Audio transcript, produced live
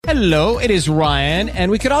Hello, it is Ryan,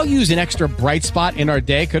 and we could all use an extra bright spot in our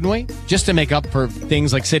day, couldn't we? Just to make up for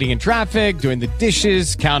things like sitting in traffic, doing the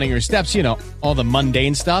dishes, counting your steps, you know, all the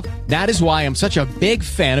mundane stuff. That is why I'm such a big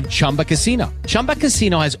fan of Chumba Casino. Chumba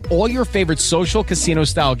Casino has all your favorite social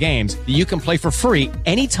casino-style games that you can play for free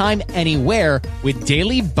anytime, anywhere with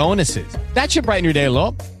daily bonuses. That should brighten your day a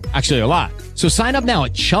little. Actually, a lot. So sign up now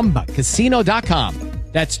at ChumbaCasino.com.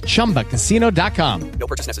 That's ChumbaCasino.com. No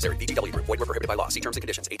purchase necessary. VGW Group. Void where prohibited by law. See terms and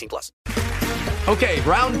conditions. 18+. Okay,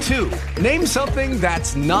 round two. Name something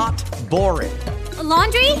that's not boring. A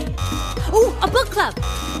laundry? Ooh, a book club.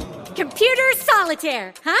 Computer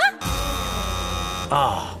solitaire,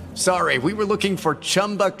 huh? Sorry, we were looking for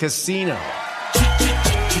Chumba Casino.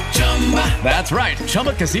 That's right.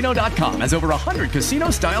 ChumbaCasino.com has over 100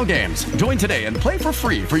 casino-style games. Join today and play for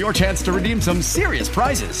free for your chance to redeem some serious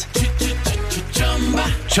prizes.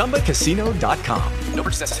 ChumbaCasino.com. No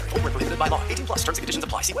purchase necessary. Void where prohibited by law. 18+. Terms and conditions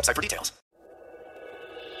apply. See website for details.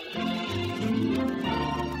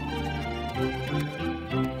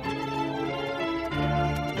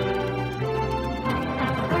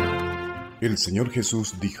 El Señor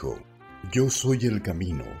Jesús dijo: Yo soy el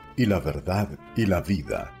camino, y la verdad, y la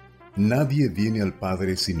vida. Nadie viene al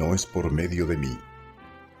Padre si no es por medio de mí.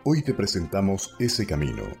 Hoy te presentamos ese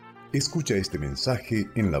camino. Escucha este mensaje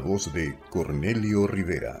en la voz de Cornelio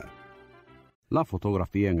Rivera. La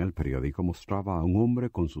fotografía en el periódico mostraba a un hombre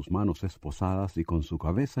con sus manos esposadas y con su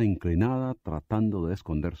cabeza inclinada tratando de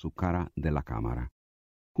esconder su cara de la cámara.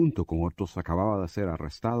 Junto con otros acababa de ser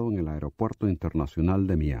arrestado en el aeropuerto internacional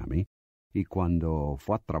de Miami, y cuando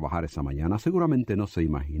fue a trabajar esa mañana seguramente no se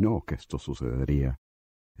imaginó que esto sucedería.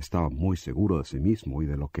 Estaba muy seguro de sí mismo y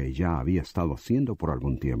de lo que ya había estado haciendo por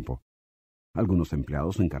algún tiempo. Algunos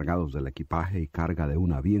empleados encargados del equipaje y carga de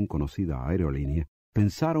una bien conocida aerolínea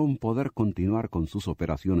pensaron poder continuar con sus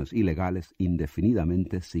operaciones ilegales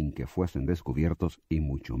indefinidamente sin que fuesen descubiertos y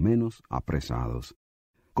mucho menos apresados.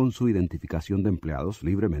 Con su identificación de empleados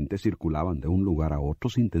libremente circulaban de un lugar a otro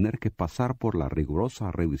sin tener que pasar por la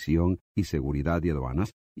rigurosa revisión y seguridad de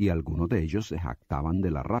aduanas, y algunos de ellos se jactaban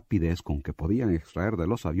de la rapidez con que podían extraer de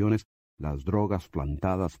los aviones las drogas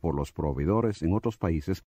plantadas por los proveedores en otros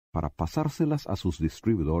países para pasárselas a sus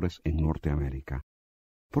distribuidores en Norteamérica.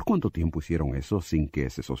 ¿Por cuánto tiempo hicieron eso sin que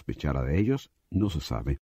se sospechara de ellos? No se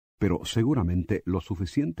sabe, pero seguramente lo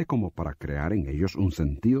suficiente como para crear en ellos un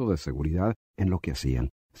sentido de seguridad en lo que hacían,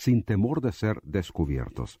 sin temor de ser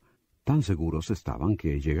descubiertos. Tan seguros estaban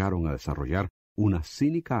que llegaron a desarrollar una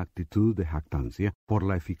cínica actitud de jactancia por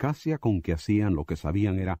la eficacia con que hacían lo que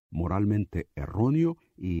sabían era moralmente erróneo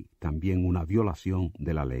y también una violación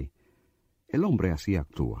de la ley. El hombre así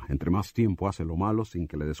actúa. Entre más tiempo hace lo malo sin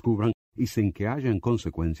que le descubran y sin que hayan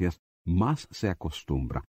consecuencias, más se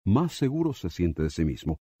acostumbra, más seguro se siente de sí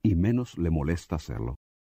mismo y menos le molesta hacerlo.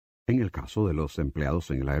 En el caso de los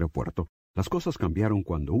empleados en el aeropuerto, las cosas cambiaron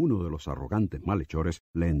cuando uno de los arrogantes malhechores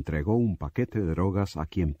le entregó un paquete de drogas a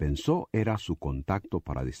quien pensó era su contacto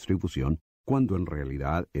para distribución, cuando en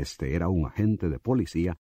realidad este era un agente de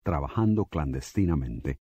policía trabajando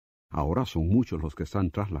clandestinamente. Ahora son muchos los que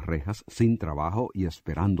están tras las rejas sin trabajo y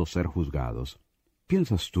esperando ser juzgados.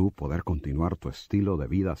 ¿Piensas tú poder continuar tu estilo de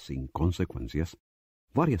vida sin consecuencias?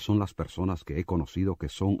 Varias son las personas que he conocido que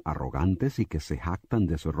son arrogantes y que se jactan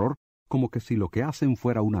de su error como que si lo que hacen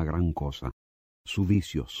fuera una gran cosa. Su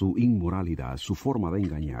vicio, su inmoralidad, su forma de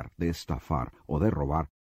engañar, de estafar o de robar,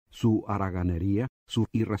 su haraganería, su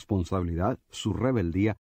irresponsabilidad, su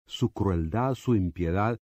rebeldía, su crueldad, su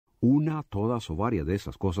impiedad, una, todas o varias de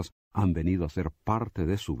esas cosas han venido a ser parte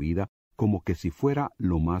de su vida como que si fuera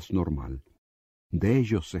lo más normal. De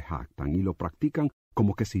ellos se jactan y lo practican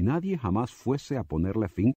como que si nadie jamás fuese a ponerle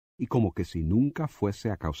fin y como que si nunca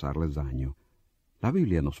fuese a causarles daño. La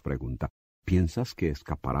Biblia nos pregunta, ¿piensas que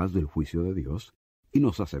escaparás del juicio de Dios? Y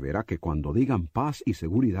nos asevera que cuando digan paz y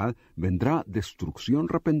seguridad, vendrá destrucción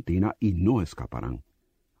repentina y no escaparán,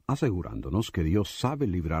 asegurándonos que Dios sabe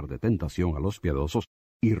librar de tentación a los piadosos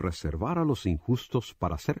y reservar a los injustos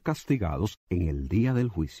para ser castigados en el día del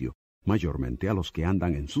juicio, mayormente a los que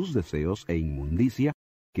andan en sus deseos e inmundicia,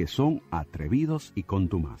 que son atrevidos y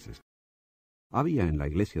contumaces. Había en la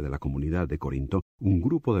iglesia de la comunidad de Corinto un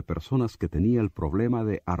grupo de personas que tenía el problema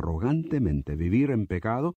de arrogantemente vivir en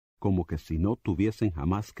pecado como que si no tuviesen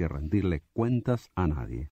jamás que rendirle cuentas a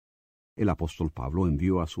nadie. El apóstol Pablo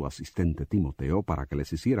envió a su asistente Timoteo para que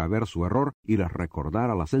les hiciera ver su error y les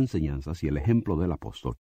recordara las enseñanzas y el ejemplo del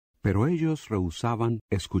apóstol. Pero ellos rehusaban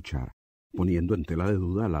escuchar, poniendo en tela de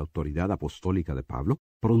duda la autoridad apostólica de Pablo,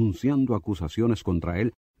 pronunciando acusaciones contra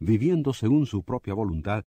él, viviendo según su propia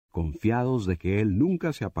voluntad, confiados de que él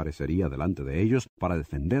nunca se aparecería delante de ellos para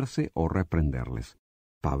defenderse o reprenderles.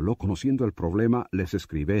 Pablo, conociendo el problema, les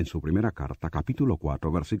escribe en su primera carta, capítulo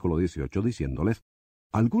 4, versículo 18, diciéndoles: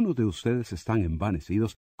 «Algunos de ustedes están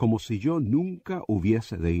envanecidos, como si yo nunca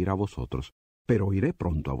hubiese de ir a vosotros. Pero iré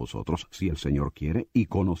pronto a vosotros, si el Señor quiere, y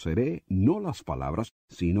conoceré no las palabras,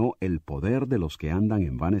 sino el poder de los que andan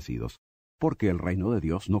envanecidos. Porque el reino de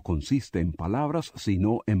Dios no consiste en palabras,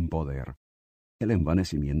 sino en poder». El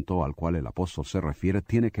envanecimiento al cual el apóstol se refiere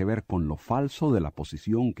tiene que ver con lo falso de la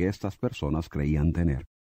posición que estas personas creían tener.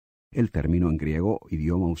 El término en griego,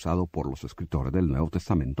 idioma usado por los escritores del Nuevo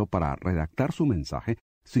Testamento para redactar su mensaje,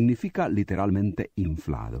 significa literalmente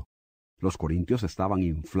inflado. Los corintios estaban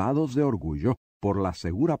inflados de orgullo por la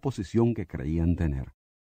segura posición que creían tener.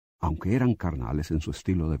 Aunque eran carnales en su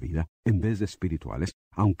estilo de vida, en vez de espirituales,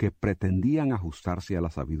 aunque pretendían ajustarse a la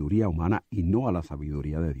sabiduría humana y no a la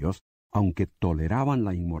sabiduría de Dios, aunque toleraban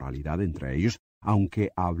la inmoralidad entre ellos,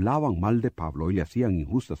 aunque hablaban mal de Pablo y le hacían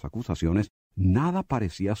injustas acusaciones, nada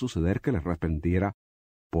parecía suceder que les arrepintiera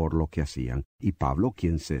por lo que hacían, y Pablo,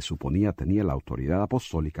 quien se suponía tenía la autoridad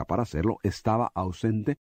apostólica para hacerlo, estaba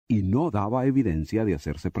ausente y no daba evidencia de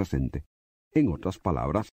hacerse presente. En otras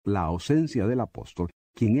palabras, la ausencia del apóstol,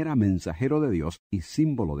 quien era mensajero de Dios y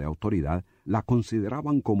símbolo de autoridad, la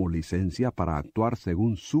consideraban como licencia para actuar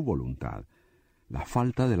según su voluntad. La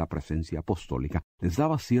falta de la presencia apostólica les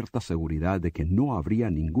daba cierta seguridad de que no habría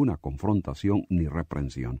ninguna confrontación ni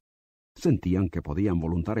reprensión. Sentían que podían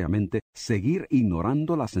voluntariamente seguir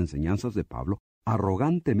ignorando las enseñanzas de Pablo,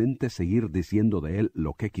 arrogantemente seguir diciendo de él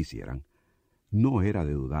lo que quisieran. No era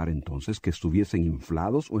de dudar entonces que estuviesen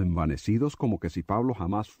inflados o envanecidos, como que si Pablo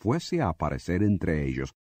jamás fuese a aparecer entre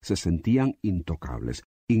ellos. Se sentían intocables,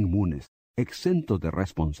 inmunes, exentos de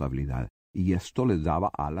responsabilidad, y esto les daba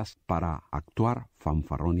alas para actuar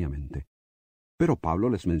fanfarroniamente. Pero Pablo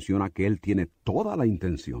les menciona que él tiene toda la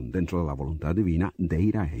intención, dentro de la voluntad divina, de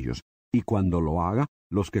ir a ellos, y cuando lo haga,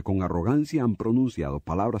 los que con arrogancia han pronunciado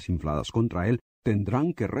palabras infladas contra él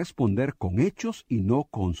tendrán que responder con hechos y no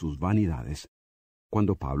con sus vanidades.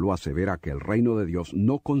 Cuando Pablo asevera que el reino de Dios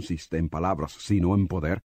no consiste en palabras sino en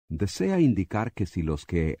poder, desea indicar que si los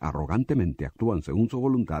que arrogantemente actúan según su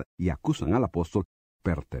voluntad y acusan al apóstol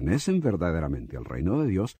pertenecen verdaderamente al reino de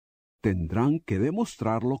Dios, tendrán que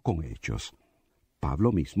demostrarlo con hechos.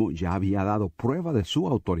 Pablo mismo ya había dado prueba de su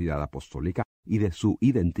autoridad apostólica y de su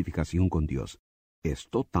identificación con Dios.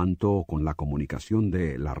 Esto tanto con la comunicación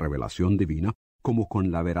de la revelación divina, como con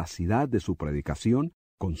la veracidad de su predicación,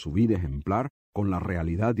 con su vida ejemplar, con la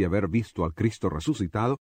realidad de haber visto al Cristo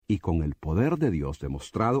resucitado y con el poder de Dios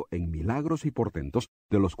demostrado en milagros y portentos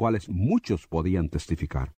de los cuales muchos podían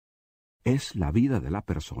testificar. Es la vida de la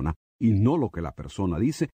persona, y no lo que la persona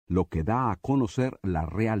dice, lo que da a conocer la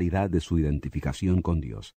realidad de su identificación con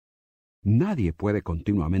Dios. Nadie puede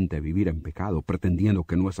continuamente vivir en pecado pretendiendo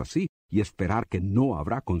que no es así y esperar que no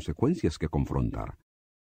habrá consecuencias que confrontar.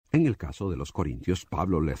 En el caso de los corintios,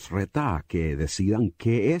 Pablo les reta a que decidan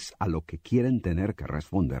qué es a lo que quieren tener que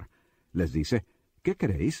responder. Les dice: ¿qué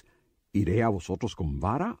queréis? ¿Iré a vosotros con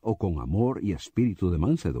vara o con amor y espíritu de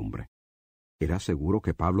mansedumbre? Era seguro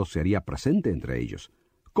que Pablo se haría presente entre ellos.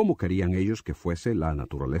 ¿Cómo querían ellos que fuese la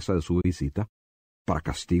naturaleza de su visita? ¿Para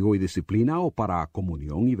castigo y disciplina o para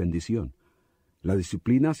comunión y bendición? La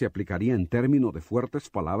disciplina se aplicaría en términos de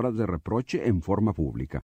fuertes palabras de reproche en forma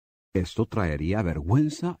pública. Esto traería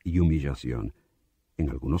vergüenza y humillación.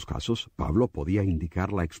 En algunos casos, Pablo podía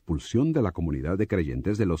indicar la expulsión de la comunidad de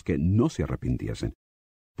creyentes de los que no se arrepintiesen.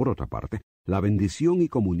 Por otra parte, la bendición y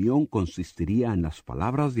comunión consistiría en las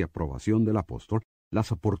palabras de aprobación del apóstol,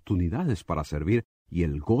 las oportunidades para servir y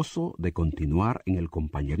el gozo de continuar en el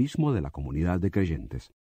compañerismo de la comunidad de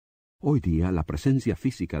creyentes. Hoy día, la presencia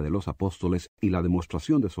física de los apóstoles y la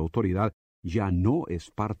demostración de su autoridad ya no es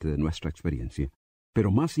parte de nuestra experiencia, pero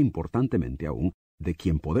más importantemente aún, de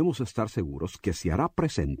quien podemos estar seguros que se hará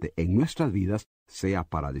presente en nuestras vidas, sea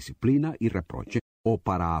para disciplina y reproche o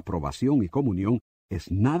para aprobación y comunión, es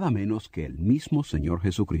nada menos que el mismo Señor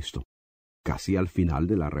Jesucristo. Casi al final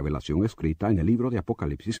de la revelación escrita en el libro de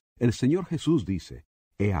Apocalipsis, el Señor Jesús dice: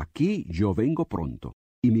 «He aquí yo vengo pronto,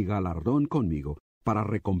 y mi galardón conmigo, para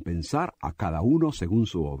recompensar a cada uno según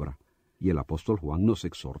su obra». Y el apóstol Juan nos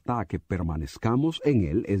exhorta a que permanezcamos en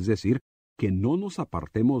él, es decir, que no nos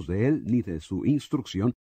apartemos de él ni de su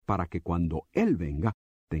instrucción, para que cuando él venga,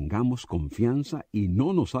 tengamos confianza y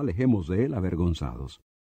no nos alejemos de él avergonzados.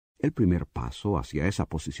 El primer paso hacia esa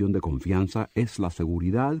posición de confianza es la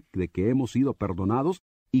seguridad de que hemos sido perdonados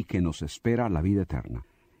y que nos espera la vida eterna.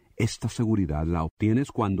 Esta seguridad la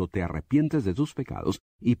obtienes cuando te arrepientes de tus pecados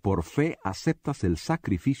y por fe aceptas el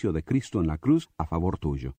sacrificio de Cristo en la cruz a favor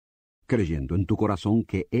tuyo, creyendo en tu corazón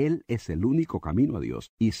que Él es el único camino a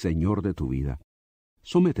Dios y Señor de tu vida.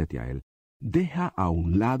 Sométete a Él. Deja a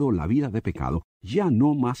un lado la vida de pecado, ya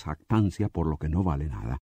no más jactancia por lo que no vale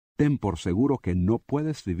nada. Ten por seguro que no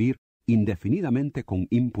puedes vivir indefinidamente con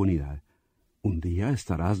impunidad. Un día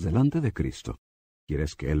estarás delante de Cristo.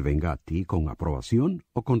 ¿Quieres que Él venga a ti con aprobación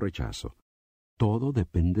o con rechazo? Todo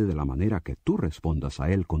depende de la manera que tú respondas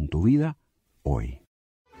a Él con tu vida hoy.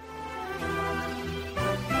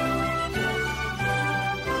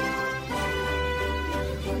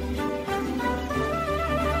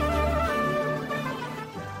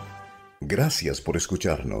 Gracias por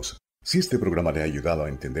escucharnos. Si este programa le ha ayudado a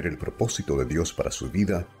entender el propósito de Dios para su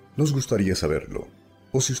vida, nos gustaría saberlo.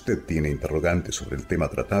 O si usted tiene interrogantes sobre el tema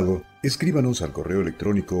tratado, escríbanos al correo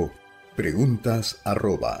electrónico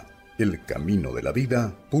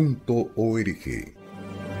preguntas@elcaminodelavida.org.